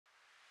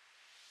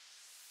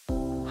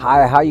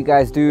Hi, how you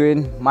guys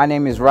doing? My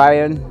name is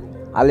Ryan.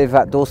 I live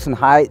at Dawson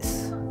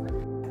Heights.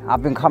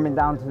 I've been coming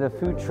down to the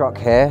food truck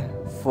here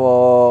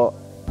for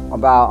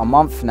about a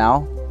month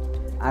now,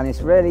 and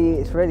it's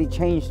really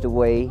changed the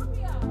way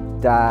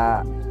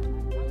that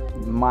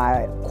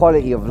my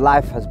quality of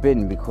life has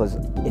been, because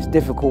it's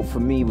difficult for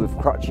me with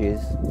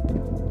crutches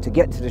to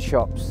get to the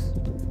shops,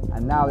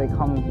 and now they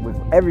come with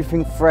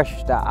everything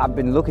fresh that I've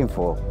been looking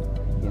for.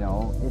 You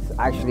know, it's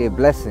actually a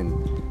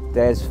blessing.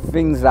 There's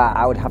things that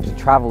I would have to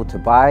travel to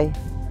buy,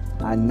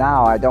 and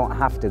now I don't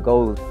have to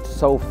go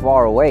so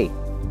far away,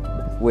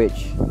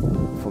 which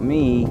for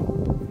me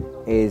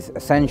is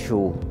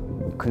essential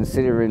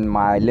considering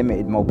my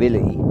limited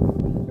mobility.